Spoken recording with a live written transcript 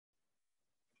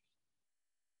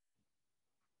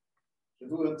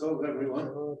Shavua Tov,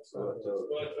 everyone.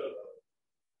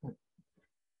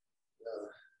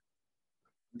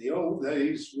 In the old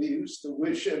days, we used to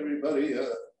wish everybody a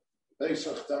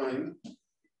Pesach time,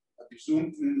 a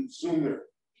Zoomer.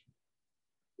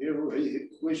 Here we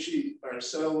wish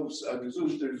ourselves a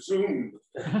gesunder Zoom.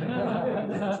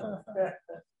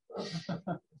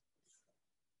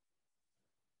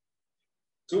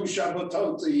 Two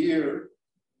Shabbatot a year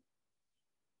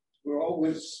were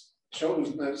always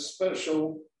chosen as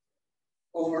special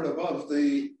over and above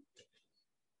the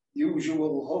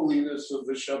usual holiness of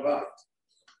the Shabbat.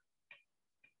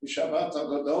 The Shabbat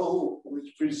HaGadol,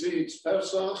 which precedes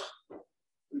Pesach,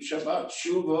 and Shabbat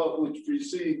Shuvah, which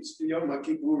precedes Yom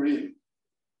HaKippurim.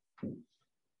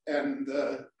 And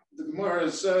the Gemara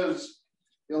says,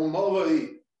 Ilmolei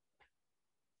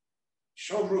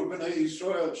Shomru B'nai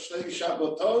Yisrael Shtei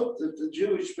Shabbatot, that the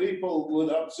Jewish people would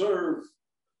observe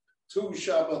 2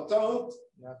 Shabbatot,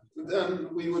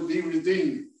 then we would be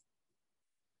redeemed.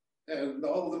 And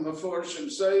all the Meforshim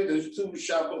say there's 2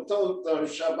 Shabbatot,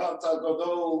 Shabbat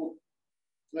HaGadol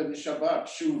and Shabbat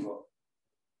Shuvah,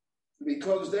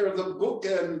 because they're the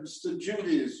bookends to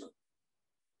Judaism.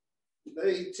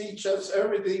 They teach us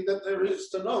everything that there is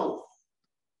to know.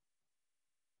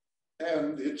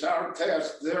 And it's our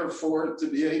task, therefore, to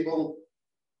be able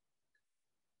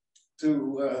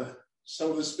to,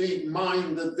 so to speak,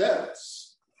 mine the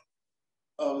depths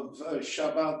of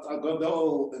Shabbat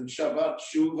HaGadol and Shabbat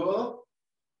Shuvah,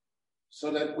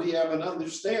 so that we have an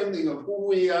understanding of who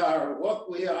we are, what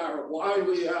we are, why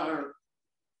we are,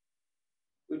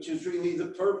 which is really the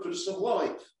purpose of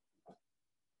life.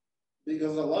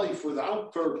 Because a life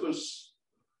without purpose,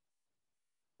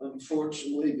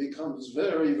 unfortunately, becomes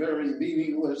very, very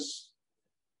meaningless,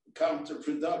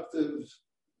 counterproductive.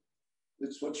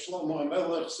 It's what Shlomo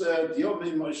HaMelech said,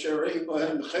 Yomim asher ein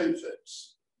bohem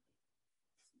chayfetz.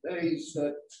 Days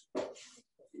that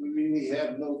we really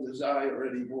have no desire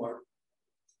anymore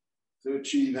to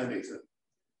achieve anything.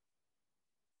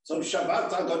 So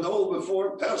Shabbat HaGadol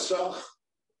before Pesach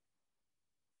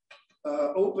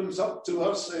opens up to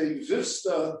us a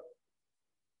vista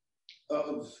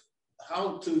of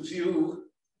how to view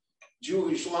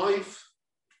Jewish life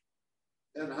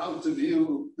and how to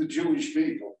view the Jewish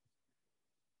people,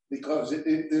 because it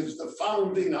is the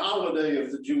founding holiday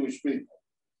of the Jewish people.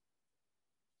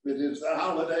 It is the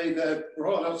holiday that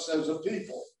brought us as a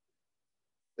people,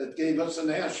 that gave us a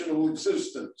national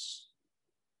existence,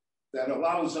 that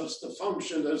allows us to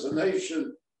function as a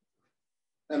nation,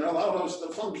 and allowed us to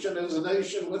function as a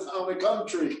nation without a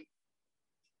country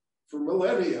for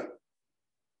millennia,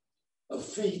 a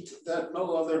feat that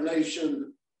no other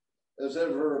nation has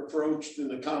ever approached in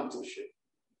accomplishing.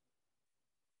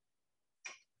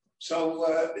 So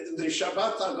the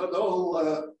Shabbat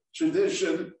HaGadol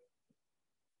tradition,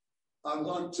 I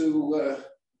want to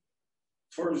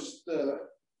first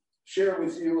share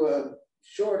with you a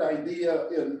short idea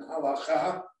in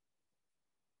halakha,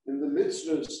 in the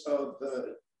mitzvahs of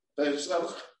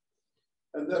Pesach,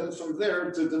 and then from there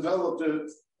to develop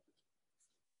it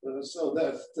so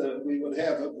that we would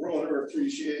have a broader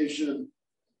appreciation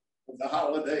of the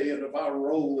holiday and of our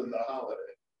role in the holiday.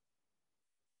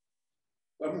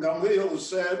 Rabbi Gamliel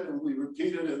said, and we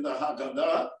repeat it in the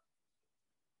Haggadah,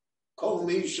 Kol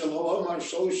mi shelo omar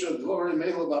shlosha dvorim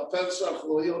elu b'Pesach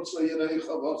lo yotze yirei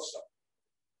chavosa.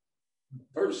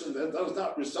 A person that does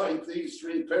not recite these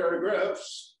 3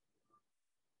 paragraphs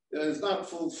has not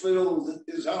fulfilled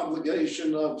his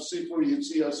obligation of Sipur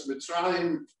Yitzias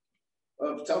Mitzrayim,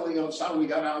 of telling us how we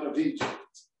got out of Egypt.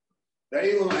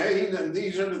 Ve'elu hein, and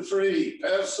these are the 3,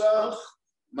 Pesach,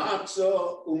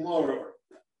 Matzah, Umoror.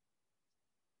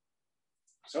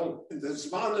 So in the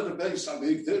Zman of the Beis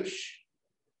HaMikdash,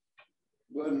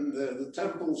 when the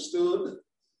temple stood,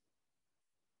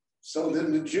 so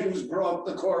then the Jews brought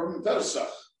the Korban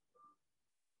Pesach.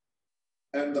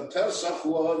 And the Pesach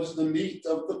was the meat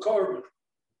of the Korban.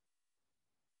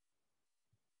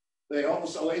 They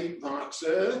also ate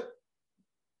matzah,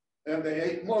 and they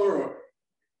ate moror.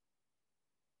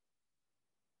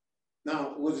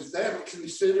 Now, was that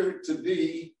considered to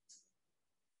be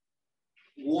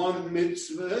one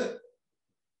mitzvah,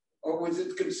 or was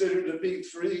it considered to be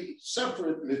 3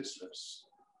 separate mitzvahs?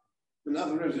 In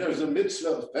other words, there's a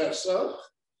mitzvah of Pesach,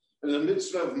 there's a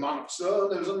mitzvah of matzah,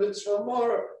 there's a mitzvah of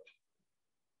moror.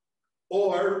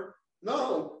 Or,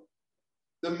 no,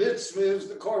 the mitzvah is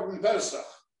the Korban Pesach.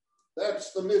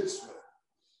 That's the mitzvah.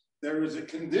 There is a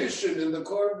condition in the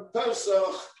Korban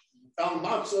Pesach, al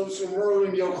matzah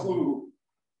sumorim yochlu,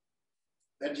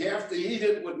 that you have to eat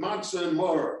it with matzah and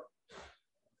moror.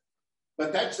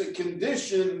 But that's a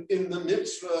condition in the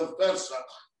mitzvah of Pesach.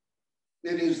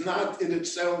 it is not in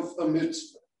itself a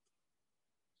mitzvah.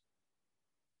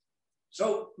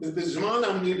 So, the Bizman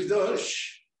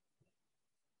HaMikdash,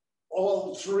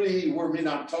 all three were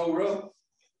Minat Torah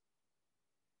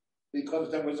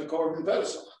because there was a Korban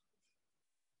Pesach.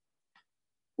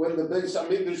 When the Beit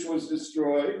HaMikdash was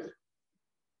destroyed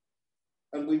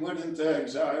and we went into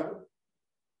exile,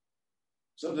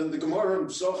 so then the Gemara in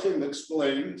Psochim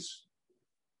explains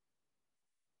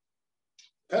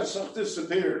Pesach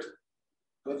disappeared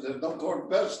because there's no Korban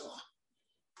Pesach.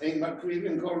 Ein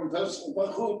makrivin Korban Pesach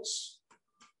b'chutz.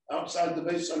 Outside the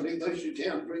Beit HaMikdash, you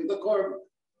can't bring the Korban.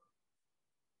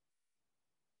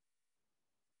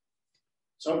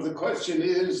 So the question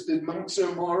is, did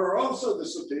Matzah Moror also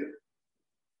disappear?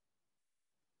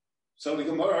 So the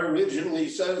Gemara originally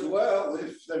says, well,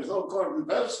 if there's no Korban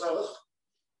Pesach,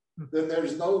 then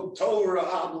there's no Torah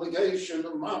obligation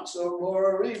of Matzah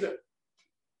Moror either.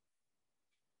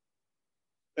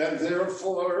 And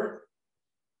therefore,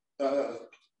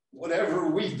 whatever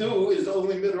we do is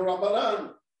only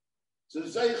midrabanan,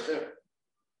 it's a zeicher.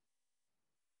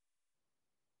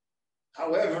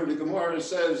 However, the Gemara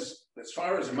says, as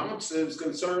far as matzah is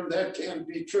concerned, that can't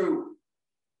be true.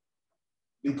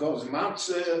 Because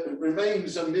matzah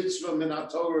remains a mitzvah min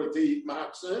haTorah to eat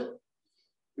matzah,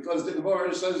 because the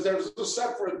Gemara says there's a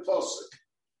separate posuk.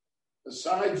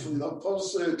 Aside from the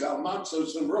posuk, al matzah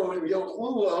semroim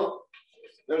yochlula,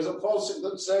 there's a posuk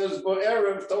that says,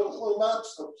 bo'erev tochlu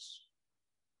matzos.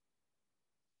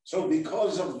 So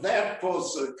because of that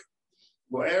posuk,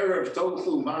 bo'erev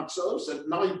tochlu matzos, at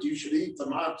night you should eat the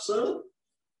matzah.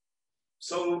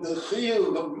 So the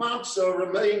chiyuv of matzah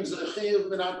remains a chiyuv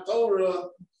min haTorah,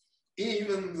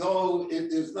 even though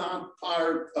it is not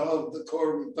part of the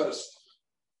Korban Pesach.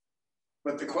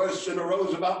 But the question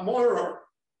arose about moror.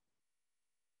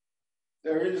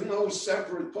 There is no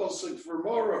separate posuk for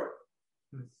moror.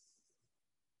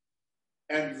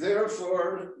 And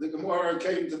therefore, the Gemara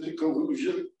came to the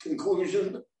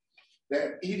conclusion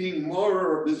that eating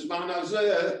moror bisman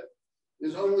hazeh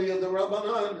is only a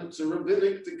Rabbanan. It's a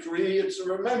rabbinic decree. It's a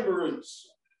remembrance.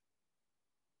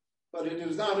 But it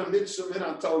is not a mitzvah min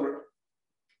haTorah.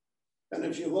 And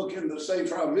if you look in the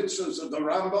Sefer HaMitzvahs of the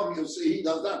Rambam, you'll see he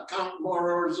does not count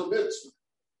moror as a mitzvah.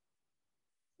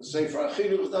 The Sefer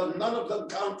HaChinuch does, none of them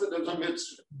count it as a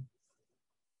mitzvah.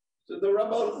 So the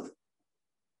Rabbanan.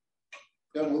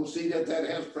 And we'll see that that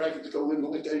has practical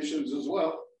implications as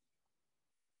well.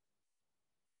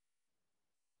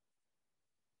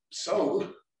 So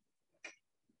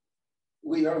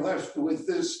we are left with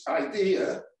this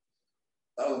idea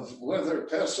of whether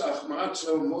Pesach,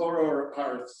 Matzah, Moror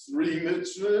are three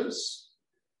mitzvahs,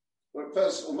 or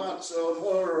Pesach, Matzah,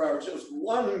 Moror are just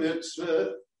one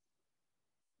mitzvah,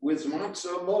 with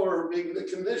Matzah, Moror being the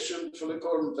condition for the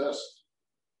Korban Pesach.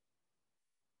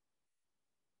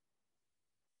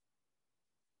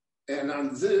 And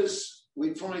on this,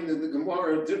 we find in the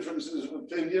Gemara differences of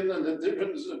opinion, and the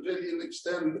differences of opinion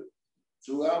extend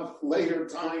throughout later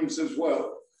times as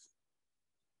well.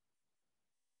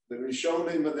 The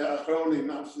Rishonim and the Achronim,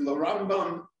 not from the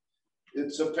Rambam,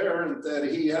 it's apparent that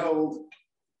he held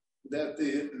that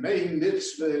the main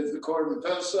mitzvah is the Korban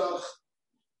Pesach.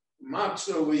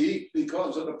 Matzah we eat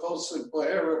because of the Posuk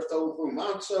Bo'erev Tofu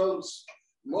Matzos.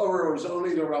 Moror is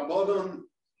only the Rabbanon.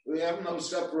 We have no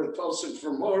separate posuk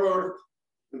for moror,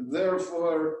 and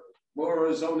therefore moror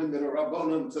is only the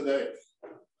Rabbanon today.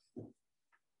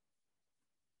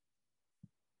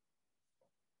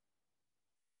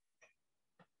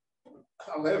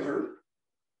 However,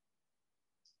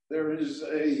 there is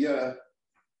a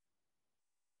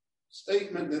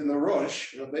statement in the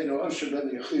Rosh, Rabbi Osher ben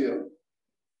Yechiel,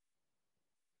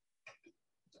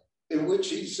 in which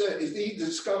he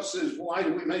discusses why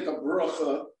do we make a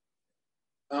bracha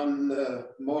on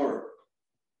moror.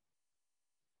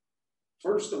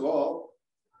 First of all,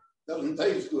 it doesn't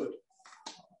taste good.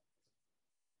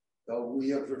 Though we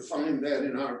have refined that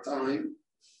in our time,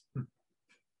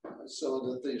 so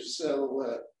that they sell,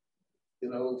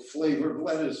 flavored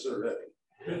lettuce already.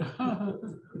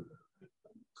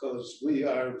 Because we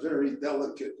are very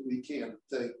delicate, we can't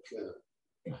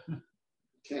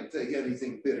take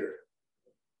anything bitter.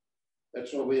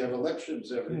 That's why we have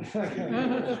elections every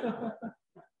year.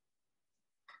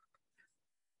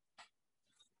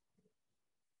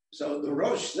 So the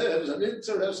Rosh says an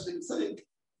interesting thing.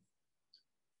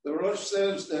 The Rosh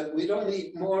says that we don't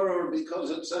eat moror because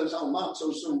it says al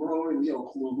matzos semroim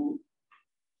yochlu.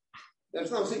 There's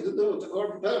nothing to do with the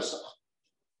Korban Pesach.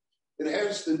 It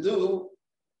has to do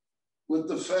with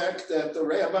the fact that the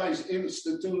rabbis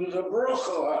instituted a bracha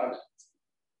on it.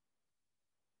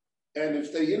 And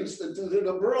if they instituted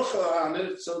a bracha on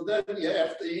it, so then you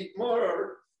have to eat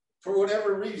more. For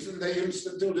whatever reason, they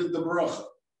instituted the bracha.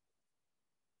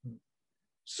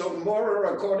 So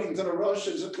more, according to the Rosh,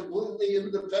 is a completely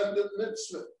independent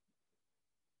mitzvah.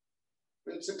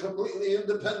 It's a completely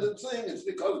independent thing. It's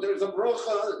because there's a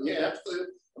bracha, and you have to,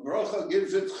 a bracha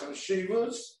gives it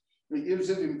chashivus, it gives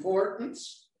it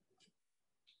importance.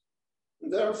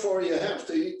 And therefore, you have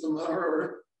to eat the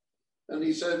maror. And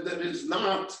he said that it's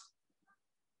not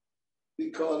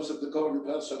because of the Korban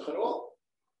Pesach at all.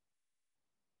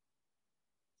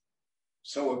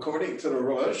 So according to the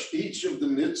Rosh, each of the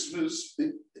mitzvahs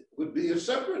would be a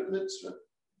separate mitzvah.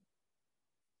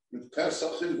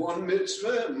 Pesach is one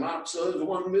mitzvah, matzah is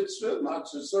one mitzvah.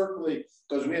 Matzah certainly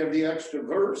because we have the extra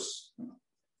verse,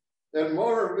 and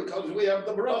more because we have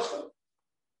the bracha.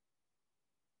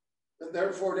 And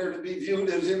therefore they're to be viewed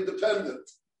as independent.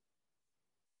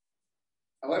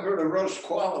 However, the Rosh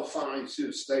qualifies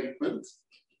his statement,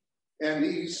 and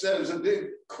he says a big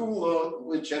kula,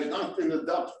 which has not been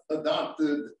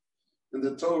adopted in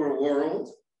the Torah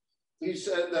world. He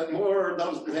said that more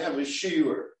doesn't have a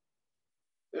shiur.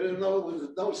 There's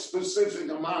no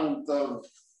specific amount of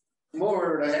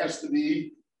more that has to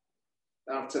be.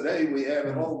 Now today we have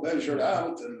it all measured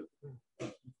out, and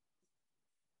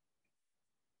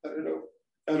I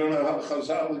don't know how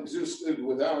Chazal existed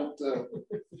without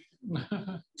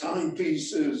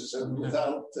timepieces and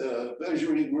without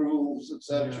measuring rules,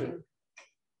 etc.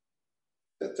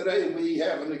 But today we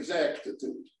have an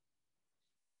exactitude.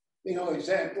 We know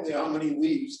exactly how many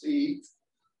leaves to eat,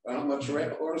 or how much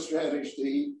horseradish to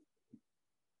eat.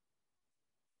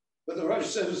 But the Rosh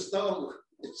says, no,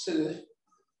 it's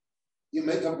you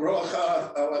make a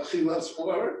bracha al achilas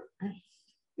more.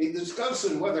 He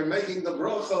discusses whether making the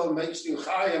bracha makes you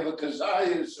chayav a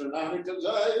kazayas or not a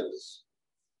kazayas.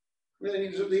 And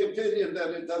he's of the opinion that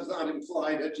it does not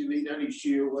imply that you need any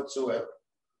shiur whatsoever.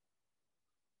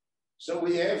 So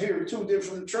we have here two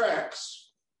different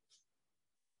tracks.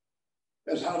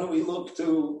 As how do we look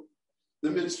to the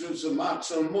mitzvahs of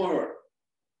matzah and more?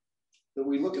 Do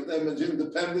we look at them as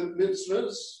independent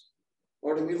mitzvahs?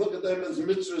 Or do we look at them as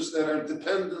mitzvahs that are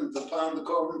dependent upon the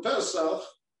Korban Pesach?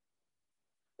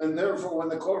 And therefore, when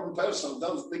the Korban Pesach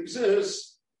doesn't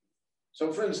exist,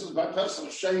 so for instance, by Pesach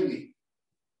Sheni,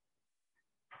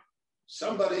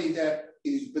 somebody that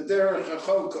is b'derech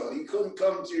hachoka, he couldn't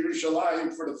come to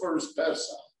Yerushalayim for the first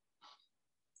Pesach.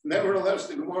 Nevertheless,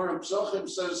 the Gemara Pesachim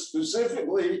says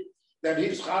specifically that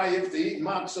he's chayiv to eat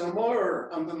matzah more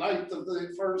on the night of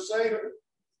the first Seder,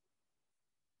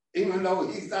 even though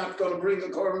he's not going to bring a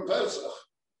Korban Pesach.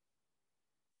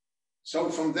 So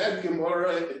from that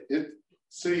Gemara, it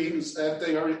seems that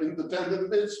they are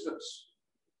independent mitzvahs.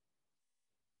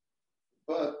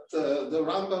 But the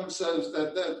Rambam says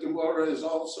that Gemara is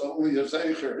also only a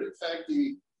zeicher. In fact,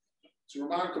 it's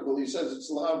remarkable. He says it's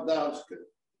lav davka.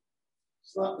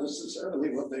 It's not necessarily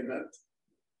what they meant,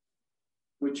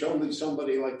 which only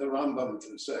somebody like the Rambam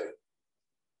can say.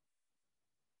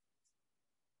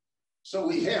 So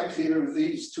we have here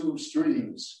these two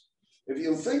streams. If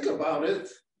you think about it,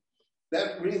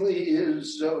 that really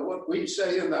is what we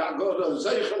say in the Haggadah,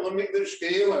 Zeichel HaMikdash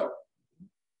Keila,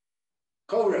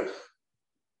 Korech.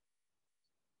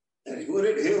 And what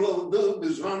did Hillel do?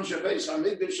 Bizman Shabbos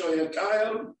HaMikdash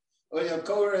Oyakayim,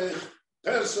 Oyakorech,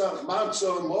 Pesach,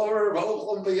 Matzah, Mor,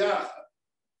 V'ochlum B'yachad.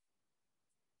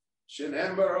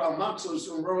 Shenember HaMatzos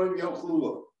Umroim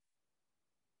Yochlulo.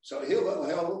 So Hillel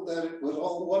held that it was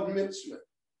all one mitzvah.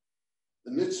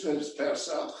 The mitzvah is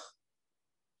Pesach.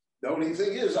 The only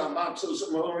thing is, HaMatzos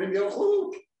Umroim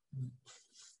Yochlulo.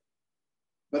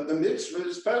 But the mitzvah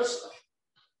is Pesach.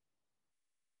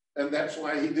 And that's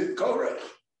why he did Korech.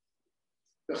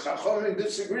 The Chachamim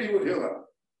disagree with Hillel.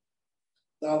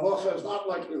 The halacha is not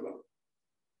like Hillel.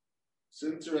 It's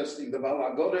interesting. The Bal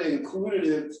HaGoda included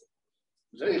it,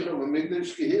 Zeicher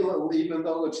V'Mikdash Kehilel, even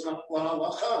though it's not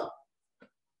la halacha.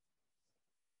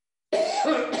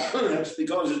 That's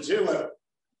because it's Hillel.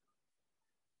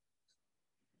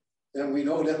 And we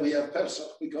know that we have Pesach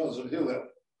because of Hillel,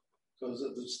 because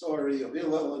of the story of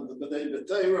Hillel and the B'nai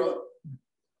B'Teira.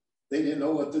 They didn't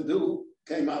know what to do.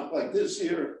 Came out like this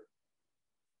year.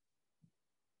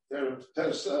 Their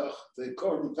Pesach, the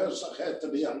Korban Pesach had to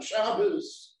be on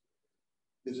Shabbos.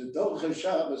 Is it Docha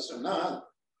Shabbos or not?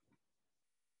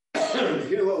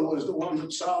 Hillel was the one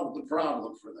that solved the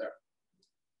problem for them.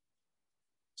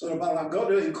 So the Bal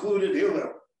HaGoda included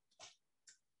Hillel.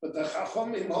 But the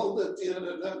Chachamim hold that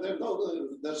there's no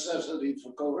necessity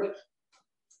for Korech.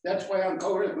 That's why on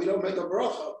Korech we don't make a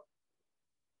bracha.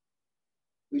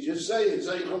 We just say it's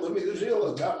Zeichel HaMikdash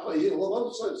Hillel, Kach HaYillel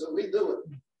also, so we do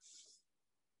it.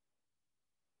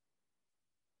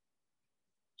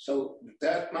 So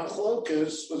that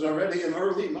machlokas was already an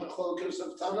early machlokas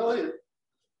of Tanoim.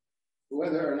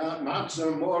 Whether or not matzah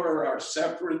and moror are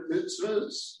separate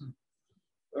mitzvahs,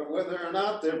 or whether or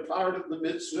not they're part of the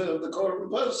mitzvah of the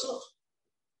Korban Pesach.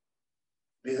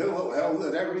 The Hillel held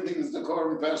that everything is the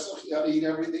Korban Pesach. You got to eat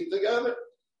everything together.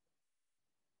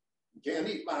 You can't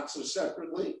eat matzah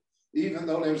separately, even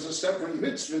though there's a separate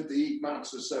mitzvah to eat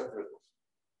matzah separately.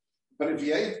 But if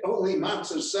you ate only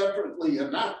matzah separately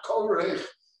and not korech,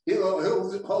 Hillel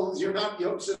holds you're not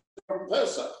yotzei Korban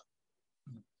Pesach.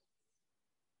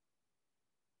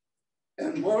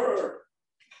 And more,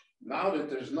 now that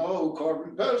there's no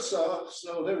Korban Pesach,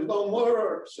 so there's no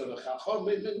more. So the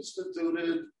Chachamim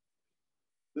instituted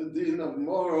the din of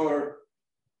Moror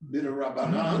din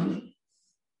Rabbanan.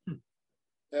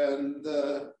 And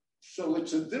so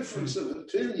it's a difference of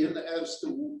opinion as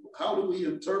to how do we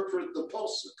interpret the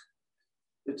Pasuk.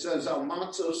 It says, Al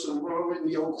matzos umorim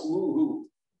yochluhu.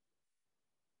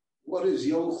 What does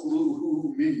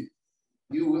yochluhu mean?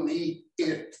 You will eat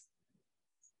it.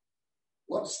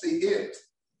 What's the it?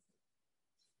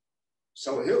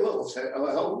 So Hillel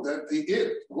held that the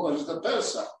it was the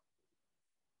Pesach.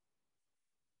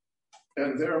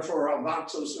 And therefore,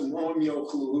 amatzos and rom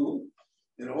yochlu,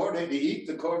 in order to eat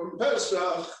the Korban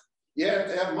Pesach, you have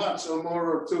to have matzah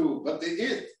more or two. But the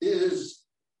it is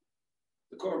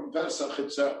the Korban Pesach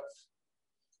itself.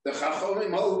 The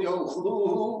chachamim hold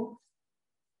yochlu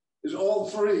is all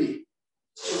free.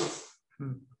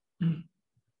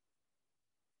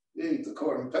 You eat the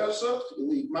Korban Pesach,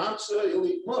 you'll eat matzah, you'll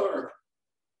eat more.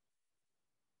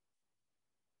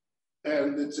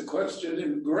 And it's a question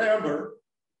in grammar,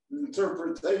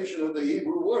 interpretation of the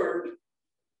Hebrew word,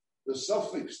 the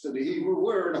suffix to the Hebrew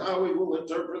word, how we will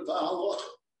interpret the halacha.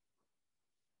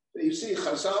 You see,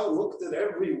 Chazal looked at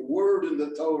every word in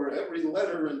the Torah, every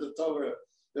letter in the Torah.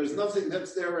 There's nothing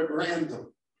that's there at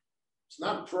random. It's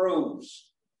not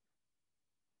prose.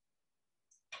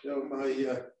 You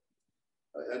know,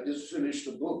 I just finished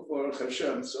a book, Baruch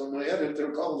Hashem, so my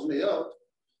editor calls me up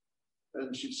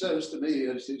and she says to me,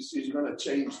 he's going to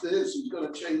change this, he's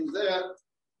going to change that.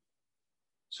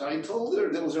 So I told her,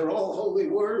 those are all holy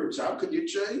words. How could you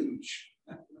change?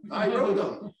 I wrote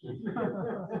them.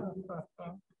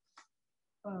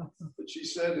 But she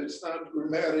said, it's not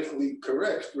grammatically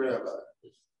correct, Rabbi.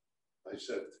 I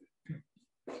said,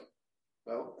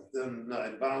 well, then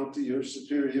I bowed to your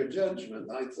superior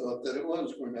judgment. I thought that it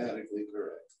was grammatically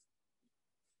correct.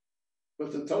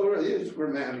 But the Torah is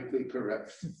grammatically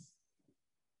correct.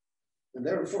 And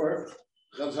therefore,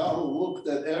 Chazal looked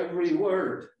at every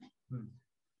word,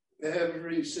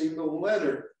 every single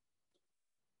letter,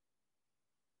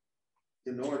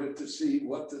 in order to see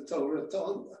what the Torah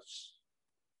told us.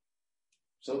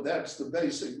 So that's the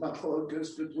basic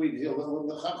machlokas between Hillel and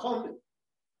the Chachamim.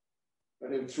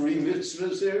 But if three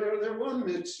mitzvahs here, they're one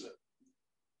mitzvah.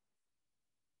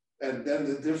 And then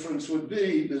the difference would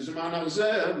be Bizman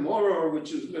Hazeh, Moror,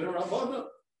 which is B'Rabbanan.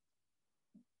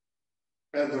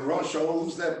 And the Rosh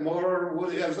holds that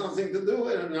Moror has nothing to do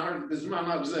with it in our Bizman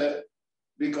Hazeh,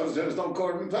 because there's no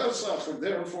Korban Pesach, and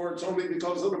therefore it's only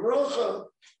because of the bracha.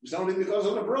 It's only because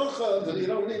of the bracha that you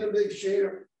don't need a big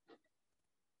share.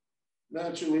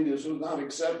 Naturally, this was not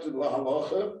accepted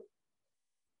lahalacha,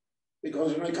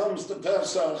 because when it comes to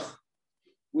Pesach,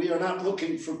 we are not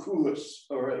looking for kulas,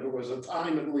 or there was a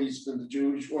time at least in the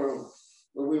Jewish world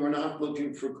where we were not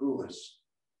looking for kulas.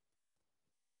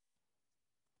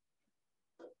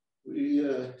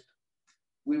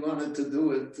 We wanted to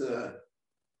do it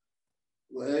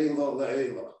le'ela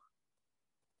le'ela.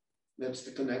 That's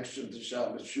the connection to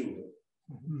Shabbat Shuvah.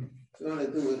 We want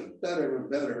to do it better and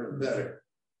better and better.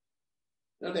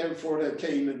 And therefore there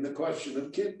came in the question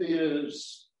of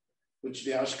kippahs, which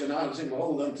the Ashkenazim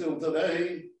hold until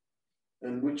today,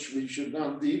 and which we should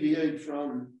not deviate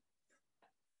from,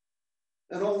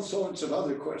 and all sorts of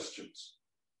other questions.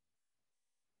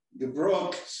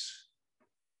 Gebrocht,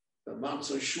 the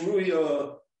Matzah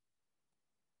Shruya.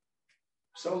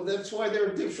 So that's why there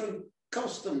are different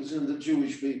customs in the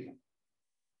Jewish people.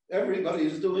 Everybody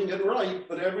is doing it right,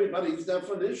 but everybody's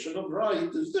definition of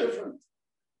right is different.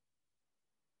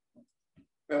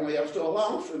 And we have to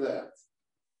allow for that.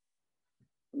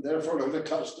 And therefore, the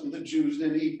custom the Jews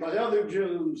didn't eat by other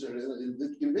Jews, or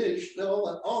the Gemish,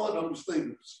 all of those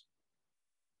things.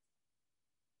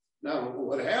 Now,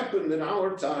 what happened in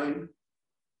our time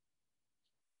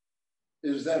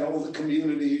is that all the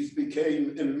communities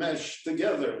became enmeshed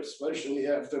together, especially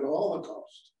after the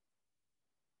Holocaust.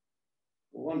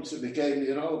 Once it became,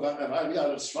 if I've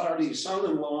got a Sephardi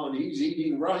son-in-law and he's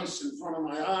eating rice in front of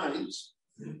my eyes,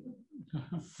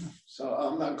 so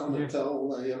I'm not going to tell,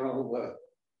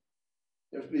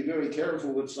 You have to be very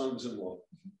careful with sons-in-law.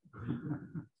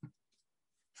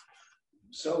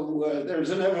 So there's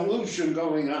an evolution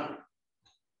going on.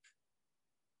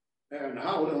 And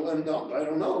how it'll end up, I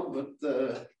don't know,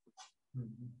 but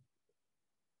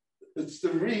it's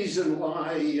the reason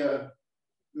why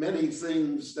many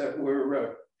things that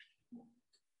were,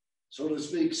 so to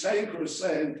speak,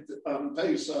 sacrosanct on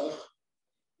Pesach,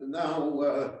 and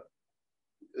now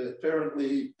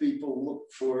apparently people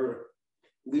look for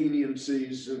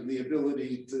leniencies and the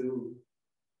ability to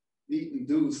eat and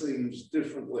do things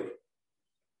differently.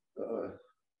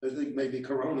 I think maybe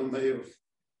Corona may have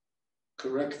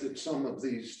corrected some of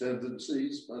these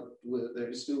tendencies, but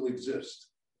they still exist.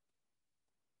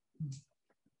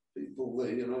 People,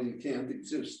 you can't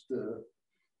exist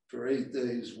for 8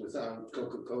 days without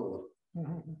Coca-Cola.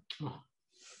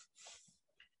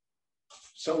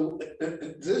 So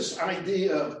this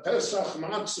idea of Pesach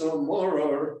Matzah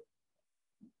Moror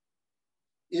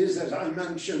is, as I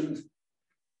mentioned,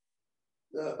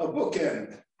 a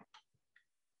bookend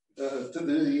to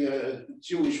the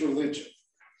Jewish religion,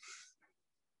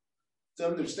 to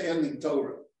understanding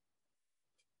Torah.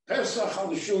 Pesach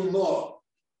Halashun Law.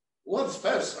 What's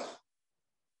Pesach?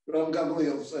 Rav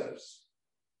Gamliel says.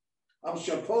 Al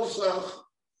Shaposach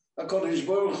HaKadosh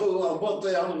Baruch Hu Al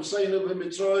Botei Al Huseinu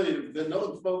B'Mitzrayim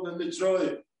V'Notbo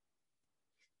B'Mitzrayim.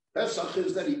 Pesach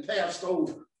is that he passed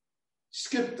over,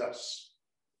 skipped us.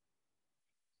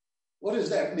 What does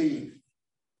that mean?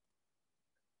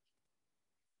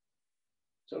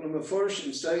 So the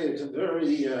Mefarshim say it's a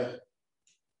very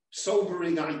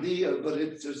sobering idea, but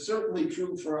it's certainly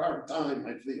true for our time,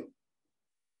 I feel.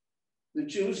 The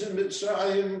Jews in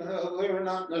Mitzrayim were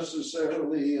not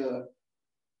necessarily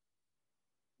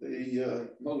the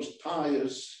most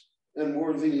pious and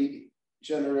worthy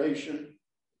generation.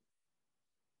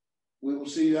 We will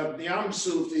see that the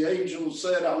Yamsuf, the angel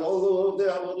said,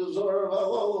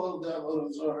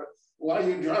 why are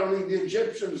you drowning the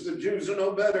Egyptians? The Jews are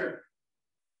no better.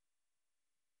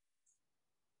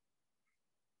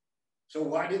 So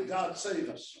why did God save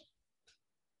us?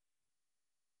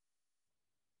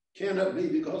 Can it be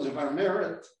because of our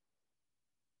merit?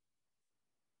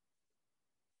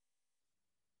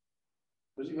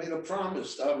 Because he made a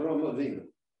promise to Avraham Avinu.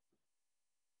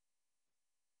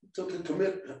 He took a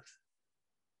commitment.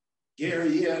 I'm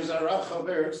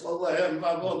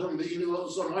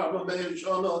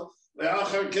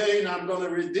going to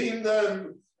redeem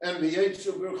them, and the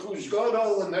Yetzer B'Chush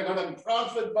Gadol, and they're going to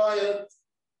profit by it.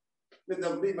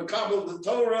 They'll be Makabel the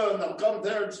Torah, and they'll come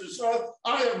there and say,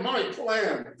 I have my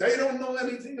plan. They don't know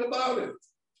anything about it.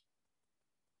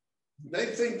 They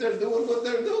think they're doing what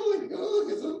they're doing. They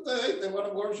want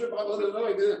to worship.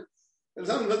 There's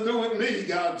nothing to do with me,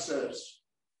 God says.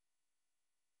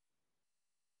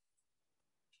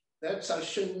 That's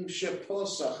Hashem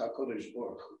Sheposach HaKadosh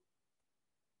Baruch Hu.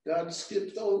 God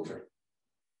skipped over.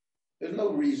 There's no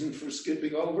reason for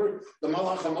skipping over. The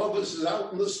Malach HaMavos is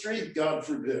out in the street, God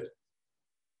forbid.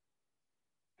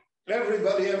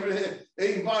 Everybody, every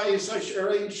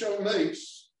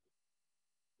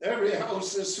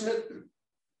house is smitten.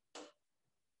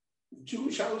 The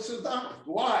Jewish house is down.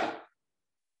 Why?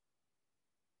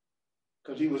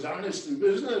 Because he was honest in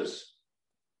business.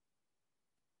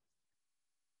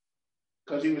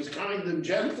 Because he was kind and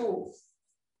gentle.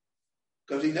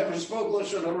 Because he never spoke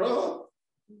Lashon Hara.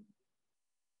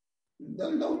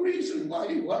 There's no reason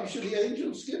why should the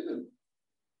angels skip him?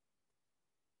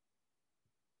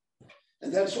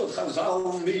 And that's what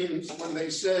Chazal means when they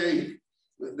say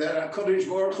that HaKadosh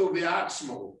Baruch Hu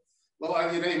bi'atzmo, lo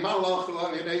al-yedei malach, lo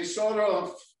al-yedei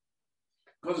sorov,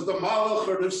 because the malach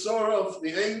or the sorov,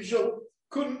 the angel,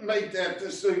 couldn't make that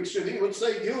distinction. He would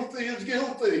say guilty is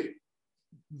guilty.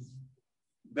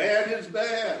 Bad is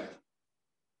bad.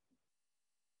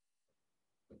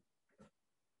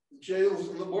 The jails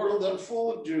in the world are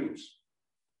full of Jews.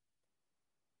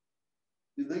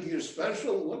 You think you're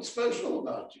special? What's special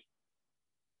about you?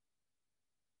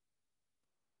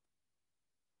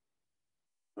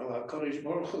 HaKadosh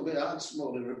Baruch Hu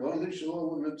be'atzmo, the Rebbeinu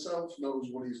Shalom himself knows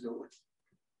what he's doing.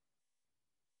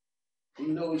 He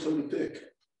knows who to pick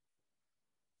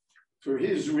for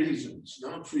his reasons,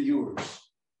 not for yours.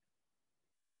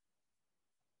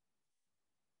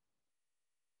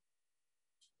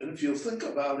 And if you think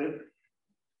about it,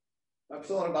 I've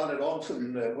thought about it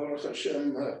often. Baruch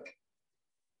Hashem,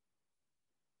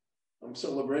 I'm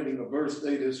celebrating a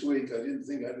birthday this week. I didn't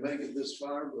think I'd make it this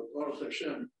far, but Baruch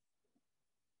Hashem.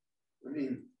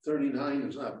 39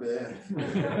 is not bad.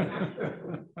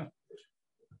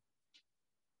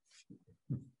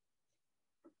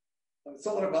 I've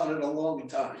thought about it a long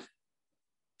time.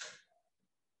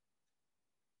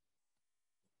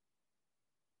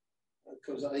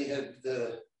 because I had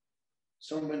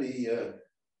so many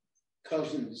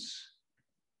cousins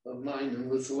of mine in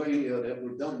Lithuania that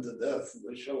were done to death in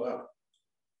the Shoah.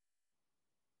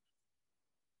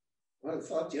 I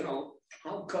thought,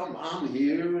 how come I'm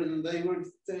here and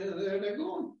they're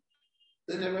gone?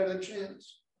 They never had a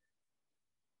chance.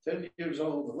 10 years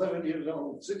old, 11 years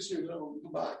old, 6 years old,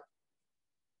 goodbye.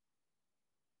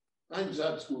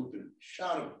 Einsatzgruppen,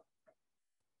 shot him.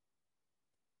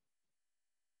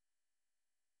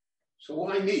 So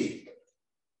why me?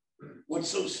 What's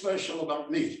so special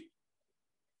about me?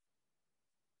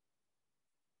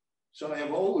 So I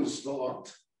have always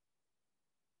thought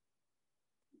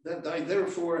that I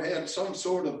therefore had some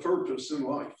sort of purpose in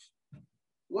life.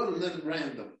 Wasn't that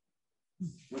random?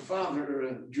 My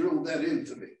father drilled that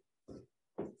into me.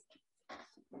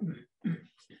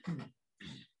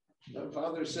 My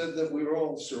father said that we were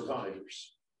all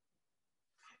survivors.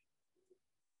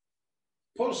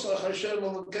 Posach Hashem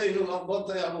Elokeinu al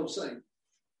Botei Avosayim.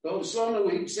 Those son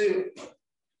we see,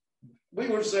 we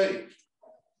were saved.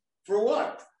 For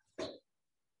what?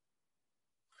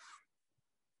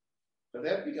 For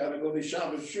that, you got to go to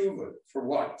Shabbat Shuvah. For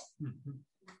what?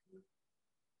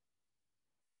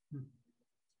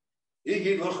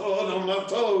 Igi l'chodom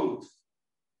matod.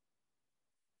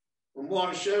 U'mo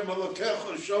Hashem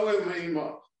Elokecha shoem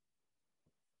me'imach.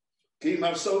 Ki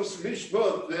masos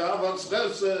mishpat ve'avas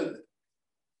chesed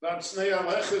v'atznei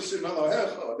aleches im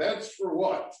Elohecha. That's for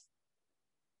what?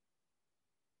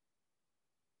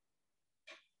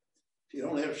 If you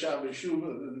don't have Shabbat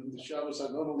Shuvah, then the Shabbat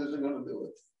HaGadol isn't going to do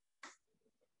it.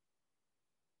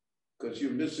 Because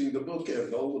you're missing the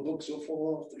bookend. All the books will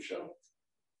fall off the shelf.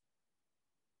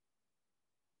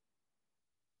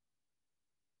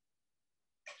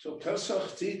 So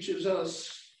Pesach teaches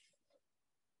us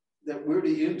that we're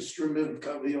the instrument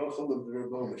kaviyachol of the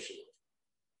Rebbeinu Shalom.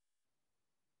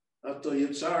 Ato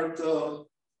yitzarta,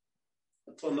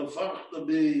 ato nafachta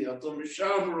bi, ato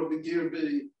mishamra b'gir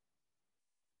bi.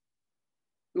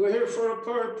 We're here for a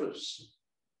purpose.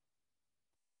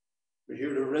 We're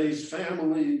here to raise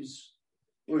families.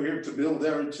 We're here to build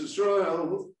Eretz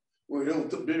Yisrael. We're here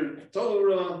to build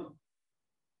Torah.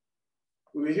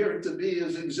 We're here to be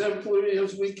as exemplary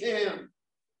as we can.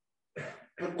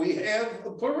 But we have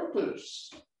a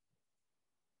purpose.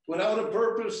 Without a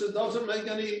purpose, it doesn't make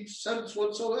any sense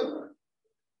whatsoever.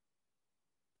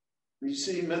 We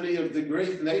see many of the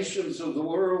great nations of the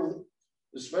world,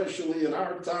 especially in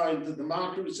our time, the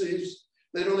democracies,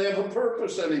 they don't have a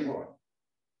purpose anymore.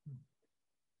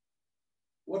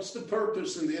 What's the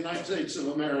purpose in the United States of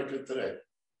America today?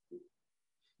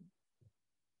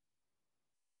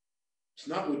 It's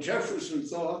not what Jefferson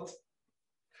thought.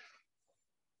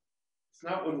 It's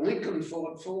not what Lincoln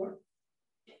fought for.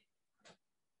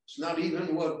 It's not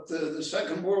even what the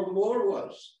Second World War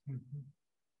was.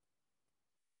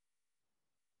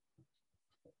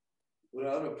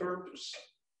 Without a purpose.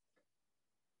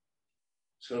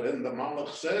 So then the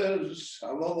Malach says,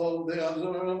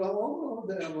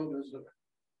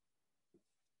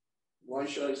 why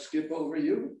should I skip over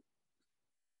you?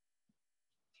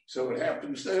 So it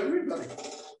happens to everybody.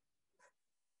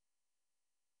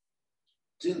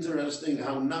 It's interesting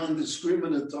how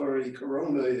non-discriminatory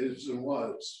Corona is and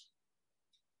was.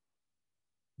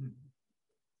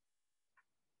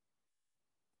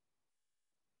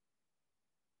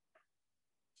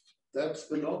 That's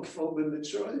the Notphob in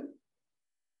Mitzrayim.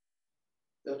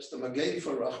 That's the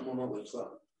Mageifa Rachmana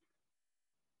Litzlan.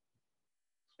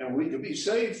 And we could be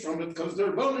saved from it because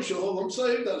they're Rebbeinu Shalom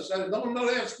saved us. And don't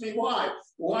ask me why.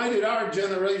 Why did our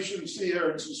generation see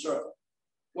Eretz Yisrael?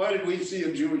 Why did we see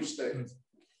a Jewish state?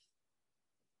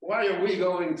 Why are we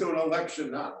going to an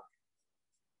election now?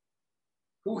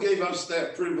 Who gave us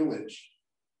that privilege?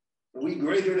 Are we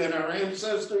greater than our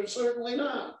ancestors? Certainly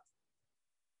not.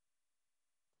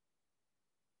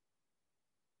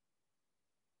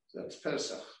 That's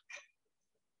Pesach.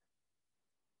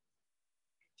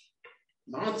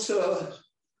 Matzah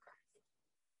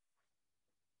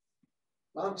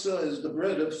is the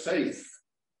bread of faith,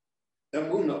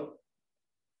 emunah.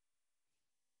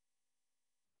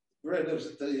 Bread of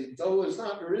the dough is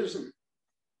not risen.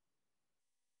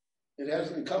 It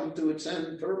hasn't come to its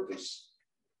end purpose.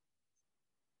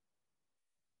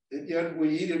 And yet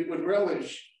we eat it with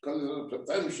relish because of the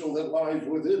potential that lies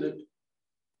within it.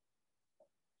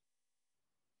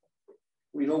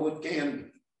 We know it can be.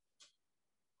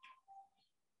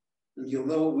 And you'll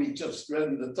know we just read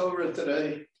in the Torah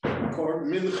today, Korban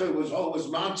Mincha was always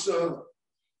matzah.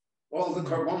 All the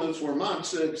korbanos were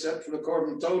matzah except for the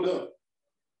Korban Todah.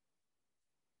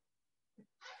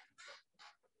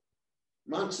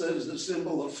 Matzah is the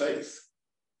symbol of faith.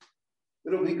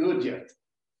 It'll be good yet.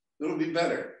 It'll be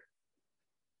better.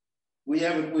 We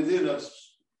have it within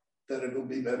us that it'll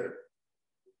be better.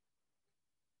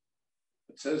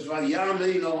 It says,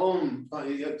 "Vayamei Nahom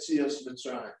vayetzias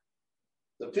Mitzrayim."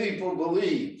 The people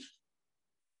believed.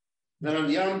 Then on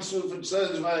Yam Suf it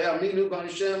says, "Vayaminu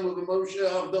b'Hashem u'b'Moshe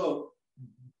avdo."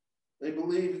 They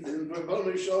believed in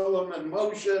Rabbanu Shalom and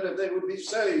Moshe that they would be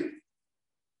saved.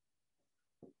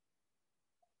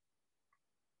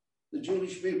 The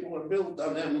Jewish people are built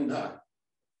on emunah,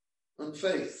 on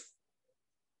faith.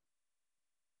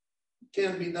 It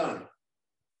can be done.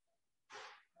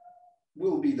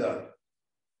 Will be done.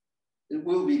 It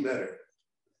will be better.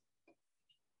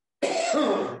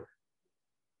 I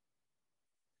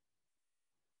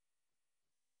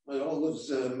always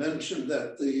mention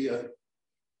that the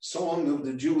song of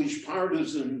the Jewish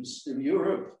partisans in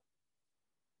Europe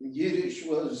in Yiddish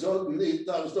was "Zog nit,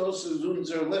 das ist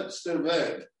unser letzter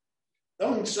Weg."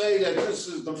 Don't say that this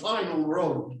is the final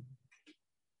road.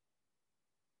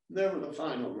 Never the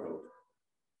final road.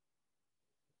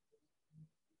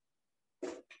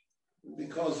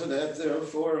 Because of that,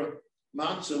 therefore,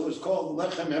 matzah was called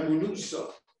lechem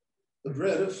emunusa, the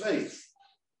bread of faith.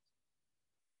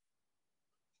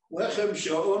 Lechem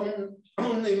she'onim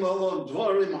alot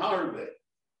dvarim harbe.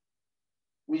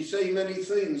 We say many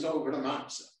things over the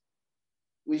matzah.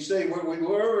 We say where we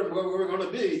were and where we're going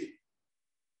to be.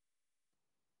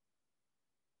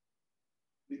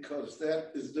 Because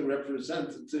that is the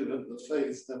representative of the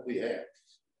faith that we have.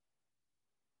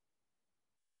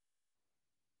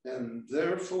 And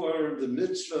therefore, the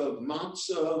mitzvah of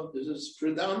matzah is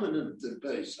predominant in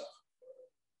Pesach.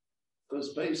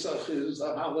 Because Pesach is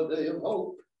a holiday of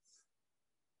hope.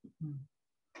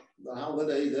 The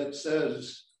holiday that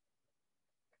says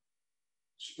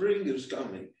spring is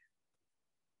coming.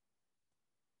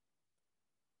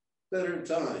 Better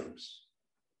times.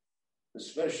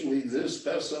 Especially this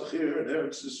Pesach here in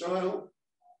Eretz Yisrael,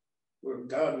 where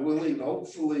God willing,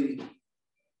 hopefully,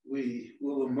 we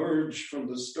will emerge from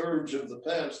the scourge of the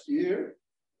past year.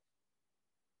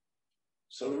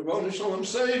 So Rabbi Shalom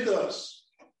saved us.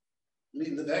 I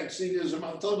mean, the vaccine is a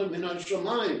matana min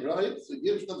hashamayim, right? It's a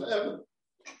gift of heaven.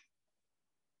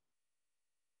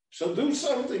 So do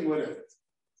something with it.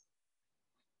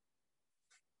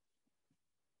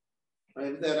 I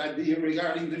have that idea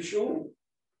regarding the shul.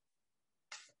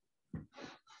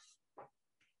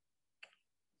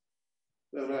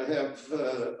 That I have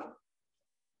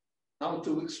how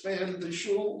to expand the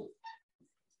shul.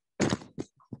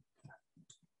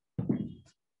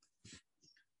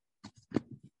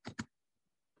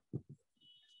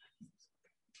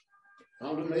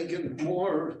 How to make it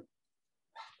more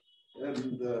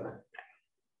and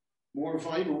more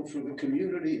vital for the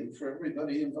community and for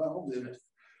everybody involved in it.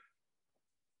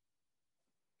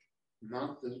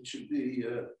 Not that it should be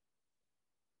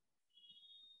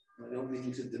I don't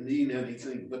mean to demean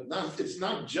anything, but it's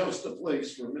not just a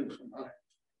place for milchama.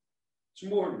 It's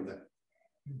more than that.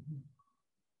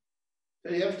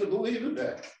 And you have to believe in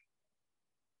that.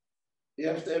 You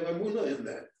have to have emunah in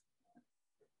that.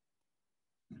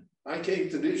 I came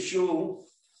to this shul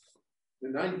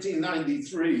in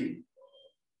 1993.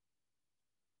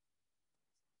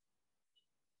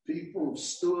 People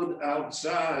stood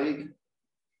outside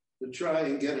to try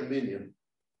and get a minyan.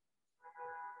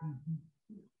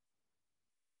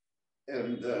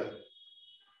 And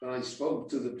when I spoke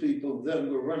to the people then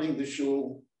who were running the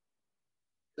shul,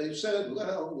 they said,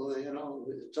 well, you know,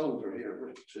 it's over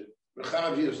here.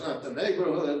 Rechavi is not the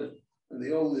neighborhood, and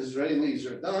the old Israelis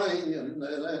are dying, and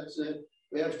that's it.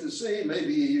 We have to see,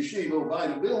 maybe a yeshiva will buy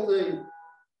the building.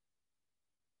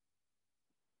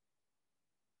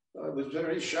 I was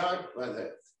very shocked by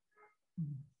that.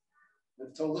 I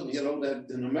told them, you know, that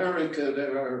in America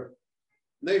there are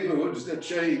neighborhoods that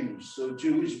change, so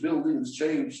Jewish buildings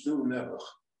change too, never.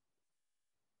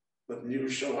 But in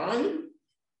Yerushalayim,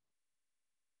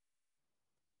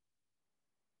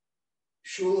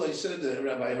 shul, I said,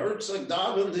 Rabbi Herzog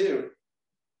davened here.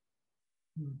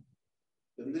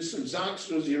 And this in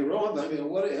Zaxter's Yerod, I mean,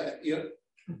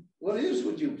 what is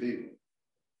with you people?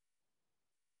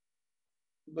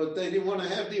 But they didn't want to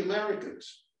have the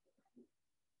Americans.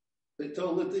 They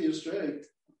told it to you straight.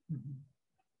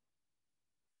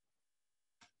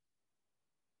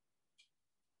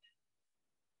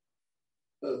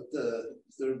 But the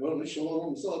Rebbeinu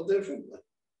Shalom thought differently.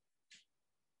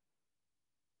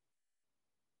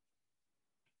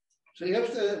 So you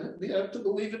have to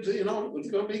believe it, you know,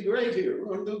 it's going to be great here.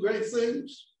 We're going to do great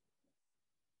things.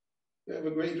 We have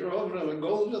a great Rav, we have a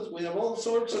Goldet, we have all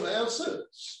sorts of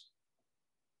assets.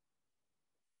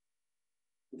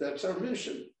 That's our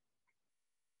mission.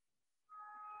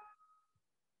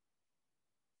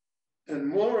 And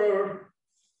Mora,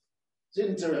 it's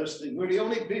interesting. We're the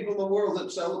only people in the world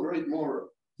that celebrate Mora.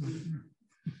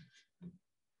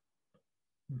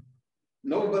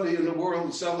 Nobody in the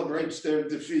world celebrates their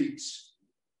defeats.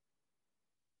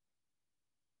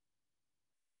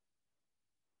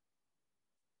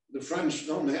 The French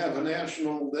don't have a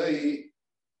national day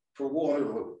for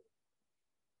Waterloo.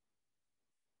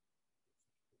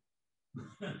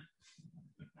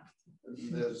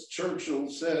 And as Churchill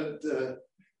said,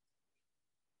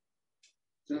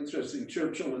 it's interesting,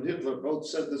 Churchill and Hitler both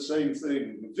said the same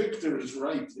thing. Victors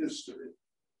write history,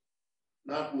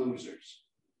 not losers.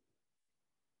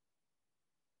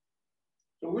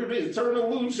 So we're the eternal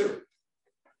loser.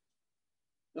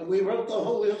 And we wrote the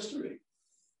whole history.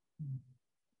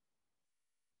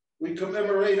 We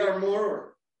commemorate our Mora.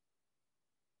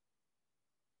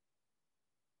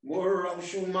 Mora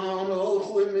al-Shuman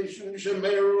al-Ochlim Mishum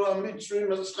Shemeru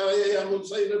al-Mitzrim al-Schayei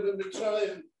al-Motzai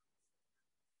al-Mitzrayim.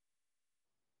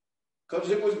 Because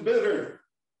it was bitter.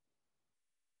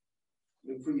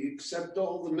 If we accept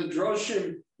all the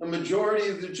Midrashim, the majority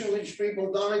of the Jewish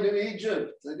people died in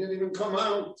Egypt. They didn't even come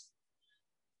out.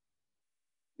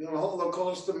 You know,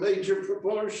 Holocaust of major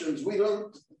proportions. We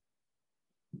don't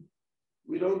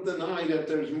deny that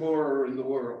there's more in the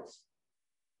world.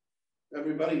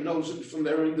 Everybody knows it from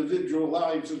their individual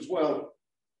lives as well.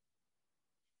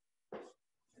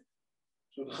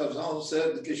 So the Chazal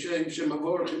said, "Kishem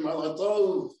shemavorchim al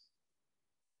hatov,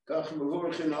 kach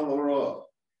mevorchim al hara."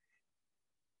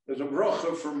 There's a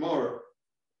bracha for more.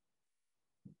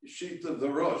 The sheet of the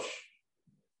Rosh.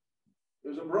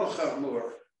 There's a bracha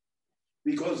more.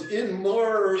 Because in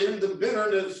more, in the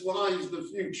bitterness, lies the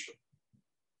future.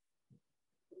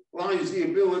 Lies the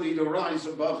ability to rise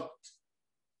above it.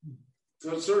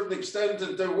 To a certain extent,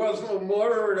 if there was no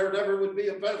more, there never would be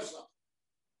a Pesach.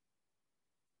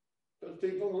 Because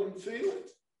people wouldn't feel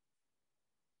it.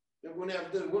 They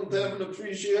wouldn't have an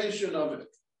appreciation of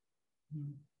it.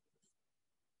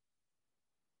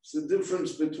 It's the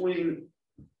difference between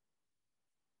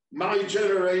my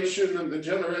generation and the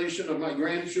generation of my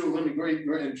grandchildren and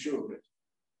great-grandchildren.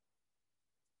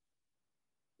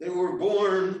 They were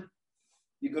born,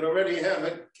 you could already have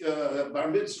a bar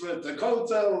mitzvah at the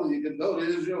kotel, you could go to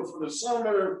Israel for the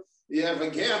summer, you have a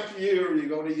gap year, you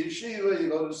go to yeshiva, you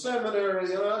go to seminary,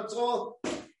 you know, it's all,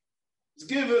 it's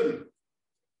given.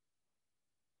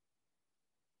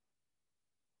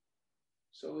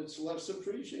 So it's less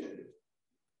appreciated.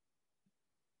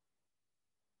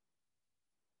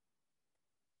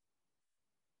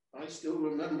 I still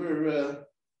remember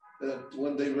that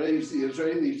when they raised the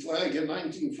Israeli flag in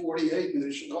 1948 in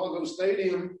the Chicago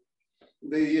Stadium,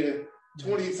 the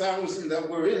 20,000 that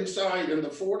were inside and the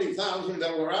 40,000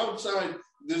 that were outside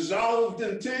dissolved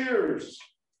in tears.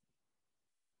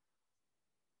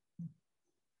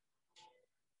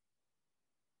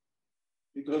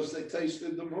 Because they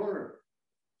tasted the mortar.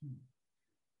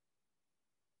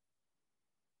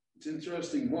 It's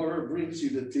interesting, mortar brings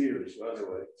you to tears, by the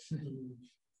way.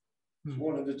 It's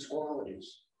one of its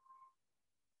qualities.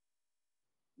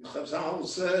 The Chazal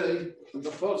say in the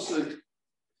Pasuk,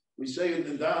 we say in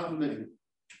the davening,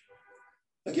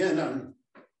 again on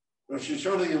Rosh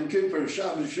Hashanah Yom Kippur,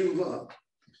 Shabbat Shuvah,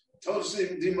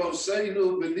 Tosim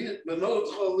Dimoseinu Benot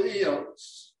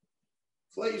Choliyos,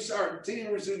 place our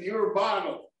tears in your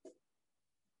bottle.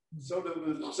 So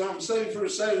some Sefer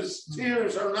says,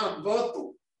 tears are not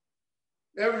bottled.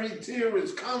 Every tear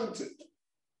is counted.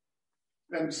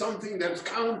 And something that's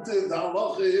counted, the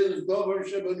halacha is davar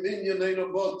shebeminyan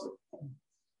eino bottled.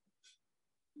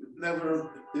 It never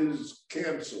is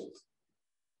canceled.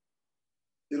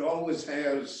 It always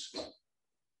has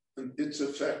its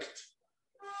effect.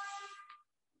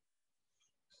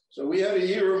 So we had a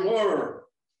year or more.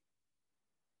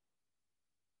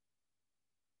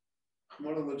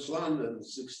 One of it's London,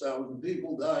 6,000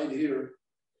 people died here.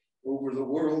 Over the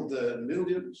world,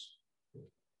 millions.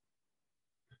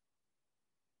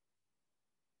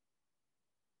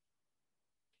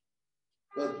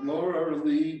 But more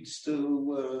leads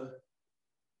to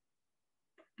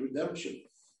redemption,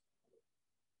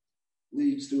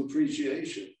 leads to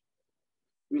appreciation.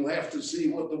 We'll have to see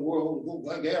what the world will look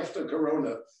like after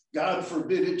Corona. God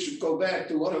forbid it should go back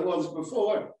to what it was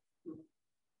before.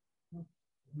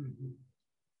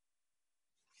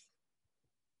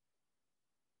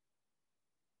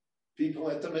 People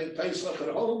had to make Pesach at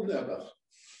home never.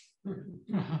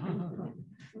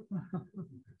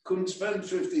 Couldn't spend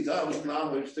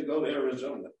 $50,000 to go to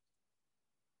Arizona.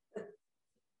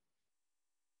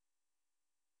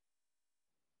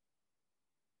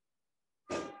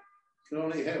 Can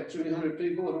only have 300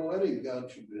 people at a wedding,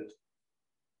 God forbid.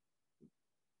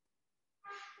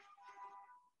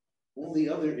 all the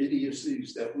other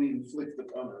idiocies that we inflict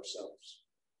upon ourselves.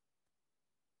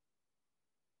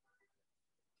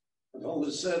 And all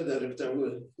is said that if there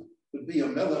would be a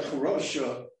Melech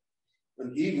Rasha,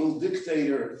 an evil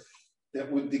dictator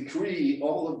that would decree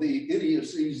all of the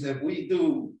idiocies that we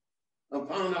do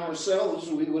upon ourselves,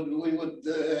 we would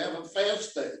have a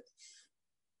fast day.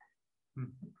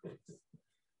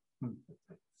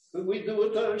 But we do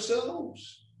it to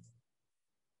ourselves.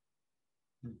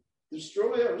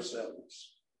 Destroy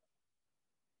ourselves.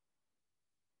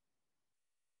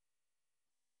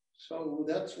 So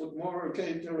that's what Mora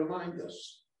came to remind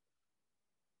us.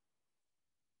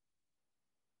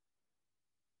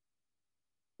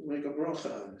 To make a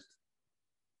bracha on it.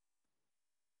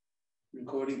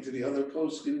 According to the other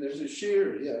poskim, there's a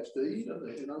shear. You have to eat of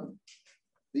it,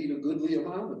 eat a goodly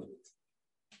amount of it.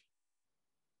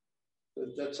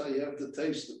 But that's how you have to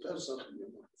taste the Pesach in your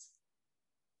mouth.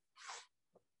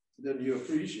 Then you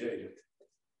appreciate it.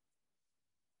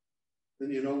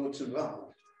 Then you know what's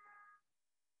involved.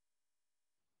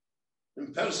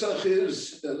 And Pesach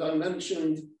is, as I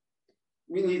mentioned,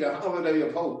 we need a holiday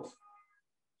of hope.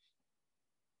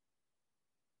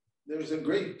 There's a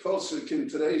great posuk in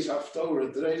today's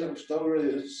Haftorah. Today's Haftorah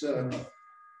is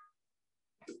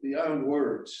beyond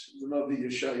words. The Rabbi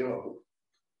Yeshayahu.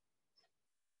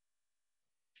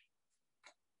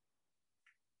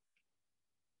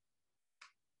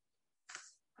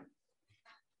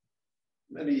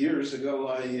 Many years ago,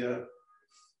 I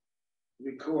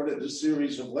recorded a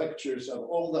series of lectures on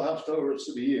all the Haftorahs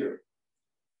of the year,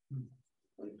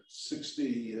 like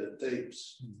 60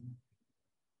 tapes.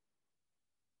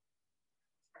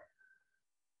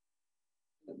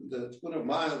 And to put it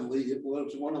mildly, it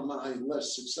was one of my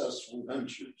less successful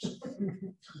ventures.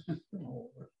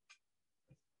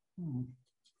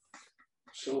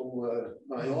 So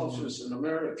my office in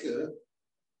America,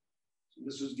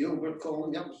 Mrs. Gilbert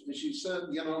called me up, and she said,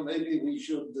 maybe we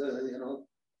should,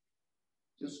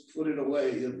 just put it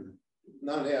away and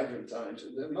not advertise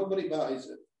it. Nobody buys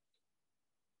it.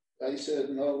 I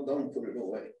said, no, don't put it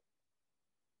away.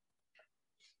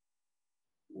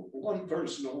 One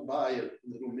person will buy it,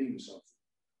 and it'll mean something.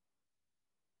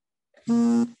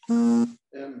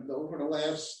 And over the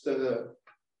last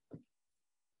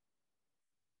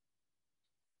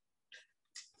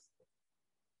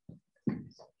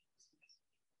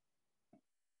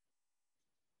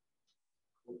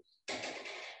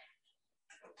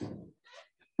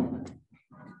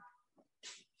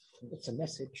it's a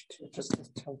message just to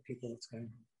tell people what's going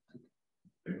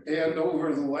on. And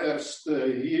over the last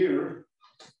year,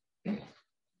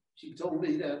 she told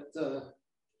me that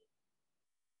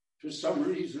for some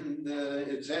reason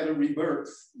it's had a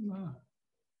rebirth. Wow.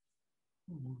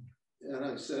 And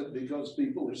I said, because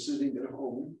people are sitting at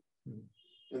home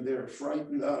and they're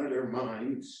frightened out of their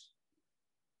minds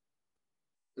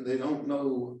and they don't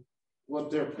know what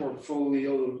their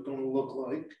portfolio is going to look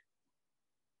like.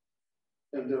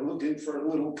 And they're looking for a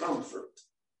little comfort.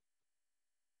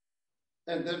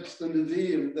 And that's the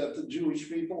Nevi'im that the Jewish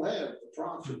people had, the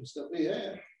prophets that we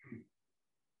had.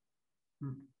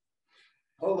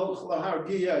 Holoch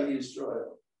lahargia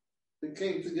Yisrael. They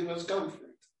came to give us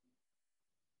comfort.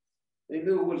 They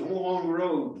knew it was a long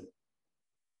road,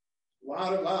 a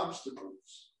lot of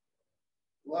obstacles,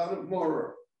 a lot of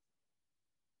morah.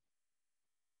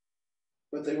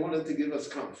 But they wanted to give us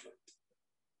comfort.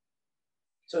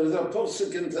 So the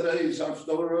posuk in today's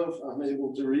Haftorah, if I'm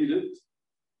able to read it.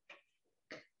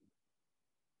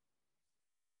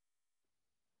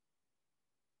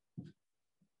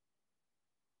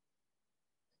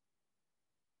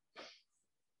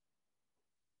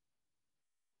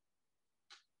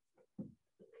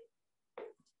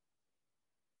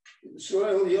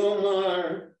 Israel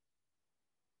Yomar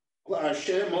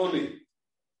Hashem Oni.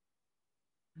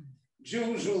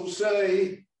 Jews will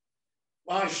say,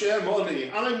 Hashem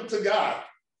Oni, I'm to God.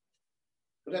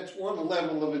 But that's one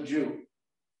level of a Jew.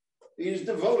 He's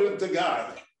devoted to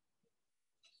God.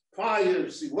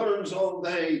 Pious, he learns all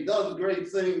day, does great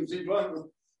things. He's running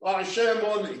Hashem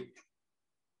Oni.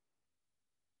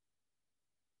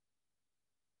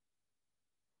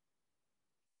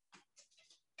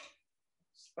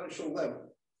 Special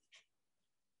level.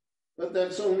 But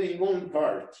that's only one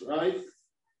part, right?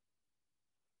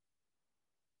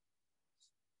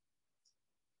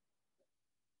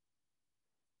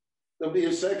 There'll be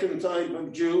a second type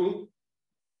of Jew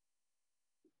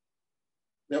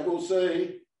that will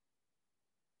say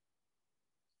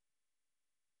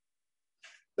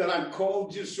that I'm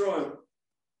called Yisrael.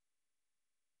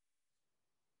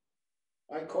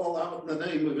 I call out in the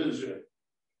name of Israel.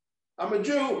 I'm a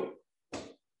Jew.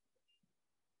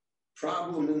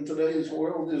 problem in today's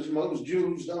world is most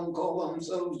Jews don't call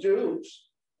themselves Jews.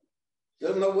 They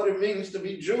don't know what it means to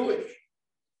be Jewish.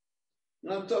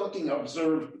 I'm not talking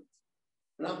observant.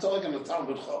 I'm not talking a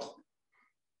Talmud Chacham.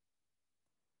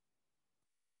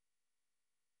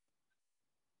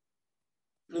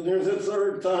 And there's a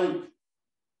third type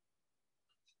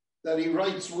that he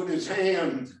writes with his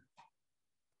hand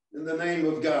in the name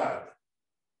of God.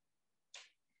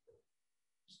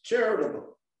 It's charitable.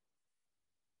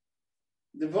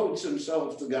 Devotes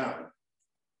himself to God.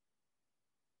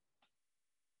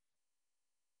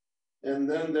 And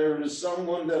then there is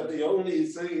someone that the only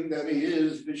thing that he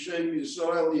is, B'Shem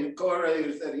Yisrael Yikore,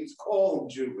 is that he's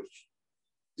called Jewish.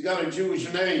 He's got a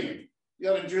Jewish name. He's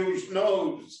got a Jewish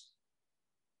nose.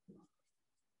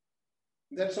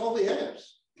 That's all he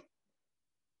has.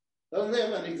 Doesn't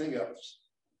have anything else.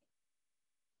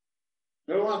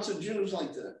 There are lots of Jews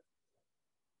like that.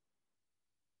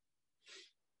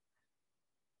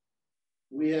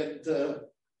 We had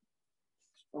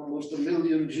almost 1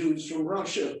 million Jews from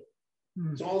Russia.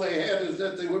 So all they had is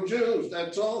that they were Jews,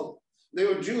 that's all. They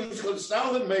were Jews because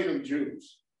Stalin made them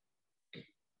Jews.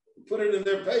 Put it in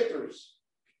their papers.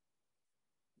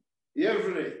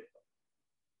 Yevri.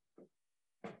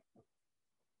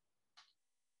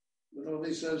 But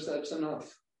nobody says that's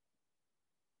enough.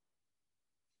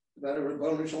 That a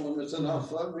Rebbeinu Shalom is enough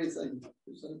for everything.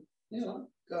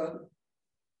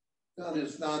 God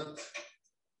is not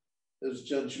as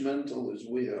judgmental as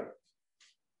we are.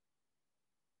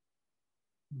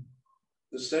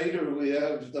 The Seder, we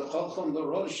have the Chacham, the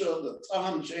Rasha, the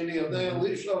Tam, Sheni Yadei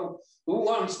Elisha. Who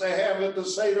wants to have it the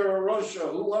Seder of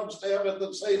Rasha? Who wants to have it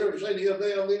the Seder Sheni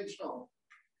Yadei Elisha?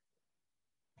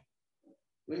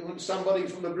 We want somebody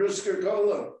from the Brisker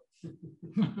Gola.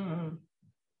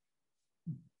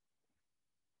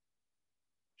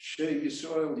 Shei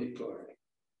Yisrael Yikor.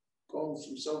 Calls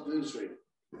himself Israel.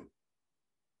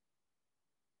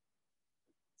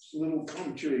 This little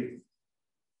country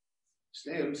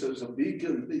stands as a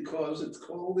beacon because it's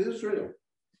called Israel.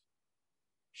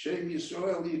 Shem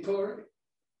Yisrael Yikor.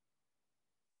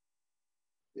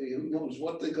 Who knows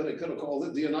what they could have called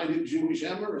it? The United Jewish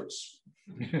Emirates.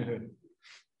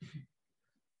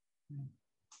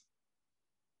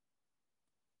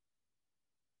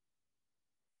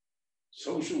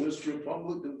 Socialist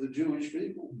Republic of the Jewish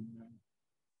people.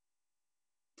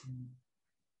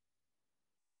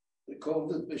 They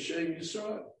called it B'Shem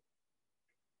Yisrael.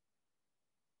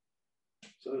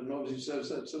 So nobody says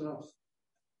that's enough.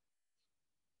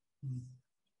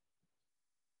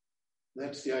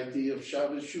 That's the idea of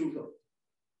Shabbos Shuvah.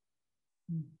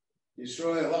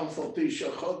 Yisrael Amfal Pi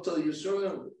Shachota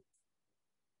Yisrael.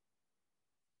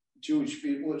 Jewish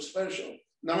people are special.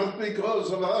 Not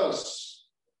because of us,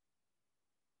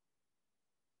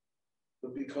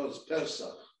 but because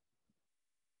Pesach.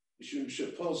 Mishum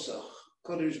Sheposach.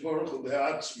 Kodesh Baruch Hu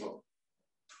Be'atzmo.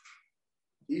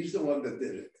 He's the one that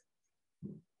did it.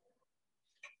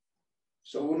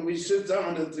 So when we sit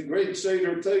down at the great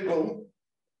Seder table,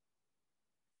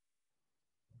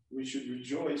 we should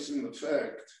rejoice in the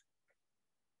fact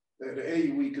that A,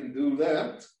 we can do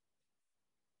that,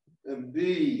 and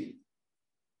B,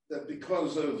 that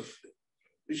because of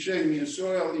B'Shem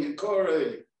Yisrael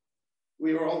Yikore,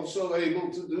 we are also able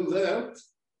to do that.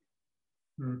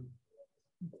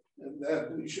 And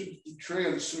that we should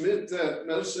transmit that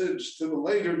message to the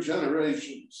later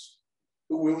generations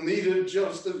who will need it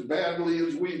just as badly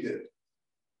as we did.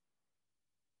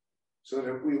 So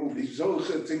that we will be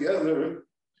zoche together,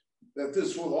 that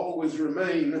this will always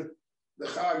remain the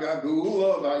Chag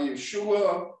HaGeula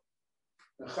v'Yeshua,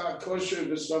 the Chag Kosher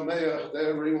v'Sameach to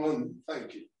everyone.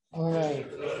 Thank you. All right.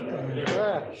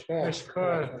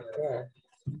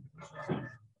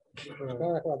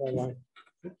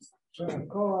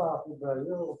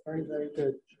 Very, very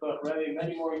good. Rabbi,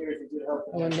 many more years of good health.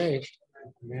 Amen.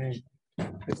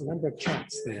 There's a number of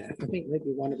chats there. I think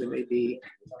maybe one of them may be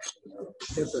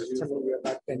telling you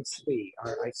about Ben Tzvi.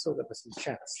 I saw there were some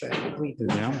chats there. Read the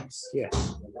chats. Yeah.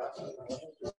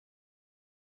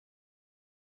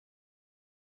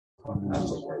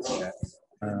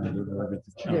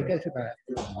 Yeah, go to that.